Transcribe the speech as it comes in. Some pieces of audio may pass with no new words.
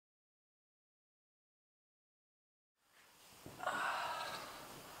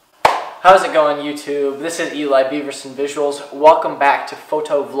How's it going, YouTube? This is Eli, Beaverson Visuals. Welcome back to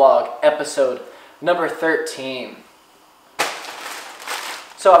Photo Vlog, episode number 13.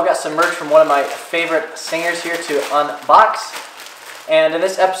 So I've got some merch from one of my favorite singers here to unbox. And in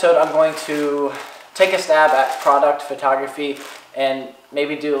this episode, I'm going to take a stab at product photography and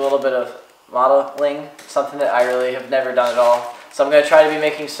maybe do a little bit of modeling, something that I really have never done at all. So I'm going to try to be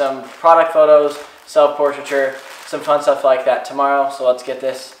making some product photos, self-portraiture, some fun stuff like that tomorrow. So let's get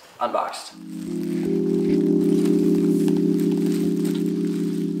this unboxed.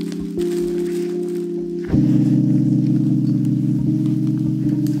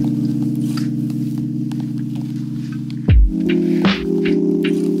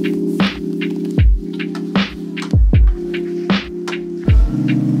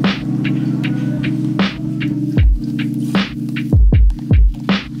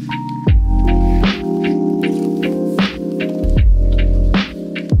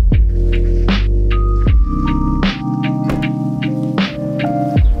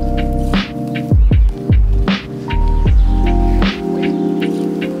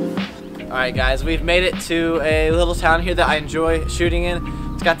 Alright guys, we've made it to a little town here that I enjoy shooting in.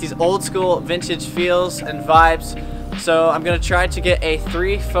 It's got these old school vintage feels and vibes. So I'm going to try to get a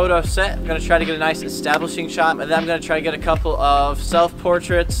 3-photo set. I'm going to try to get a nice establishing shot, and then I'm going to try to get a couple of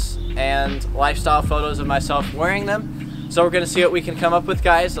self-portraits and lifestyle photos of myself wearing them. So we're going to see what we can come up with,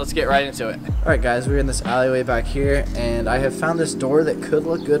 guys. Let's get right into it. Alright guys, we're in this alleyway back here, and I have found this door that could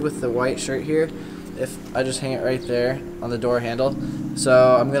look good with the white shirt here if I just hang it right there on the door handle.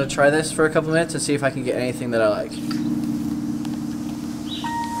 So I'm going to try this for a couple minutes and see if I can get anything that I like.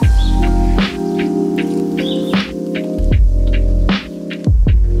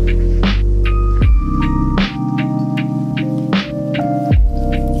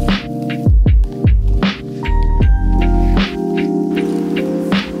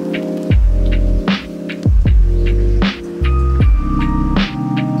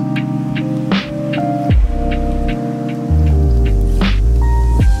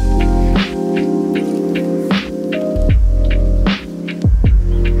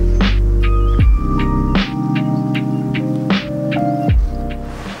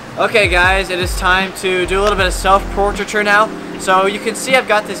 Okay guys, it is time to do a little bit of self-portraiture now. So you can see I've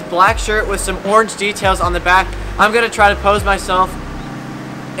got this black shirt with some orange details on the back. I'm going to try to pose myself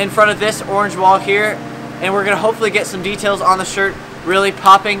in front of this orange wall here, and we're going to hopefully get some details on the shirt really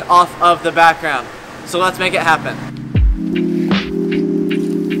popping off of the background. So let's make it happen.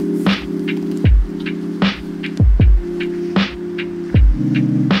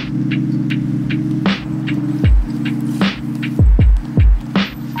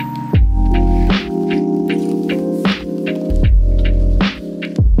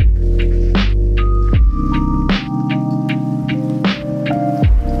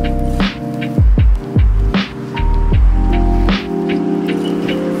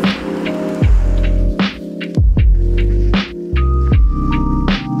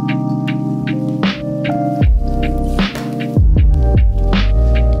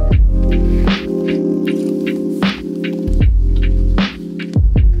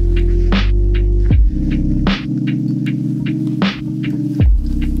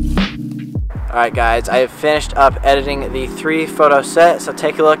 Alright guys, I have finished up editing the 3-photo set, so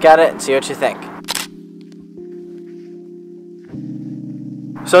take a look at it and see what you think.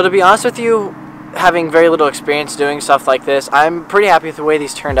 So to be honest with you, having very little experience doing stuff like this, I'm pretty happy with the way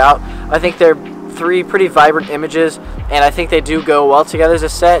these turned out. I think they're 3 pretty vibrant images, and I think they do go well together as a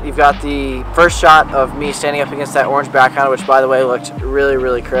set. You've got the first shot of me standing up against that orange background, which by the way looked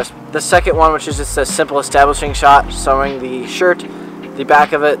really crisp. The second one, which is just a simple establishing shot showing the shirt, the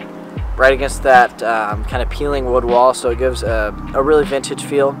back of it, right against that kind of peeling wood wall, so it gives a really vintage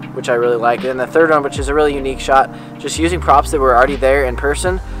feel, which I really like. And then the third one, which is a really unique shot, just using props that were already there in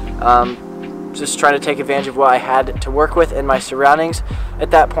person, just trying to take advantage of what I had to work with in my surroundings at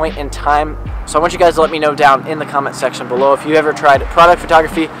that point in time. So I want you guys to let me know down in the comment section below if you ever tried product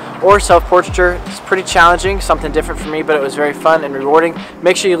photography or self-portraiture. It's pretty challenging, something different for me, but it was very fun and rewarding.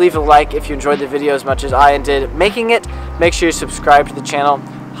 Make sure you leave a like if you enjoyed the video as much as I did making it. Make sure you subscribe to the channel.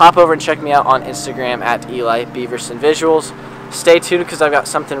 Hop over and check me out on Instagram at Eli Beaverson Visuals. Stay tuned because I've got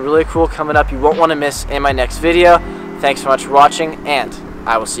something really cool coming up you won't want to miss in my next video. Thanks so much for watching, and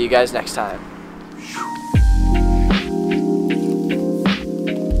I will see you guys next time.